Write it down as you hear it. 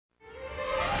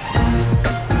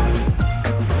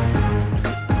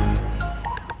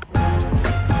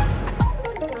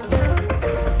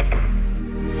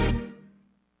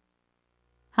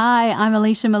Hi, I'm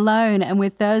Alicia Malone, and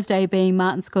with Thursday being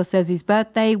Martin Scorsese's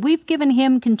birthday, we've given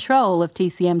him control of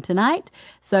TCM tonight.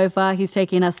 So far, he's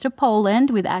taking us to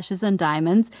Poland with Ashes and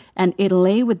Diamonds and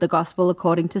Italy with the Gospel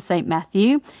According to St.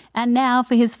 Matthew. And now,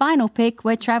 for his final pick,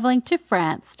 we're travelling to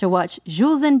France to watch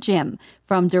Jules and Jim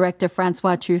from director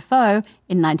Francois Truffaut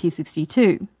in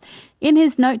 1962. In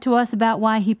his note to us about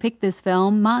why he picked this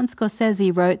film, Martin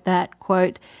Scorsese wrote that,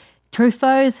 quote,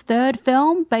 Truffaut's third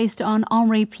film, based on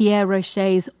Henri Pierre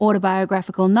Rocher's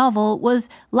autobiographical novel, was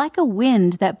like a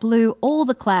wind that blew all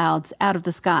the clouds out of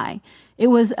the sky. It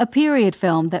was a period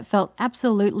film that felt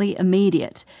absolutely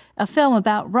immediate, a film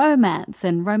about romance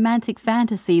and romantic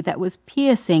fantasy that was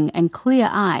piercing and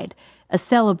clear-eyed, a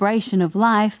celebration of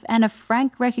life and a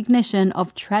frank recognition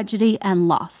of tragedy and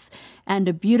loss, and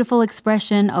a beautiful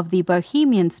expression of the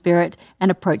bohemian spirit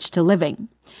and approach to living.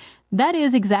 That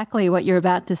is exactly what you're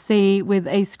about to see, with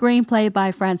a screenplay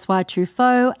by Francois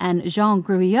Truffaut and Jean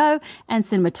Grouillot and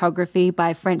cinematography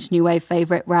by French New Wave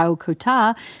favourite Raoul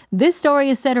Coutard. This story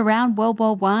is set around World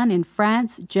War I in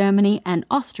France, Germany and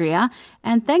Austria,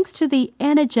 and thanks to the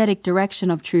energetic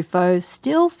direction of Truffaut,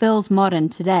 still feels modern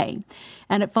today.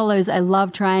 And it follows a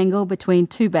love triangle between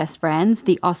two best friends,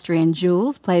 the Austrian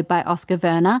Jules, played by Oscar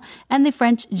Werner, and the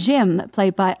French Jim,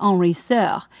 played by Henri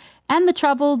Seur, and the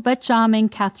troubled but charming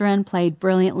Catherine, played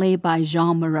brilliantly by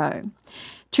Jean Moreau.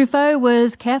 Truffaut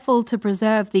was careful to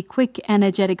preserve the quick,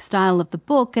 energetic style of the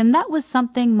book, and that was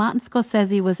something Martin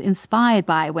Scorsese was inspired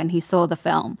by when he saw the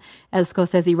film. As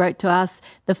Scorsese wrote to us,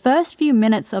 the first few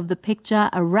minutes of the picture,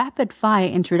 a rapid-fire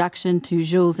introduction to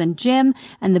Jules and Jim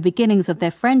and the beginnings of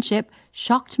their friendship,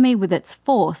 shocked me with its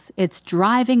force, its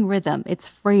driving rhythm, its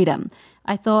freedom.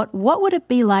 I thought, what would it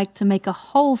be like to make a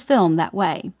whole film that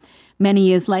way? Many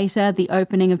years later, the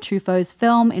opening of Truffaut's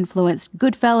film influenced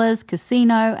Goodfellas,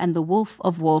 Casino, and The Wolf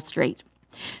of Wall Street.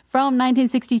 From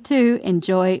 1962,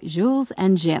 enjoy Jules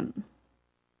and Jim.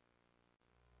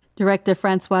 Director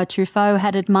Francois Truffaut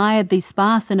had admired the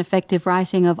sparse and effective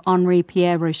writing of Henri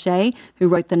Pierre Rocher, who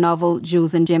wrote the novel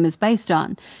Jules and Jim is based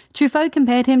on. Truffaut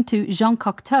compared him to Jean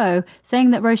Cocteau,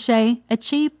 saying that Rocher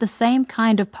achieved the same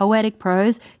kind of poetic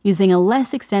prose using a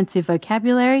less extensive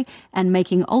vocabulary and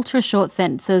making ultra-short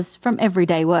sentences from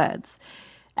everyday words.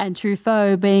 And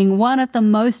Truffaut, being one of the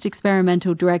most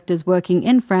experimental directors working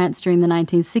in France during the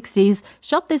 1960s,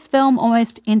 shot this film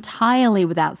almost entirely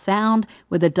without sound,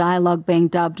 with the dialogue being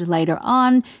dubbed later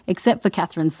on, except for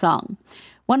Catherine's song.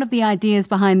 One of the ideas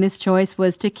behind this choice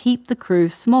was to keep the crew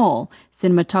small.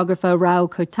 Cinematographer Raoul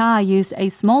Coutard used a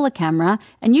smaller camera,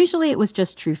 and usually it was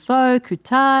just Truffaut,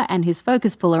 Coutard, and his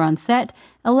focus puller on set,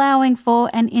 allowing for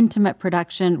an intimate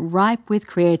production ripe with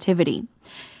creativity.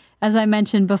 As I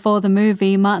mentioned before the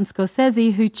movie, Martin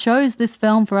Scorsese, who chose this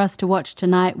film for us to watch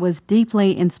tonight, was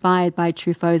deeply inspired by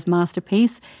Truffaut's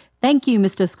masterpiece. Thank you,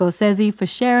 Mr. Scorsese, for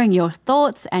sharing your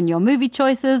thoughts and your movie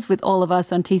choices with all of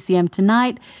us on TCM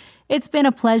tonight. It's been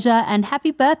a pleasure, and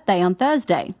happy birthday on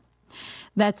Thursday.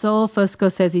 That's all for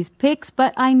Scorsese's picks,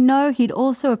 but I know he'd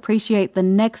also appreciate the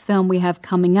next film we have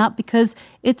coming up because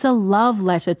it's a love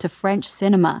letter to French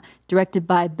cinema, directed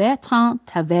by Bertrand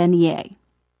Tavernier.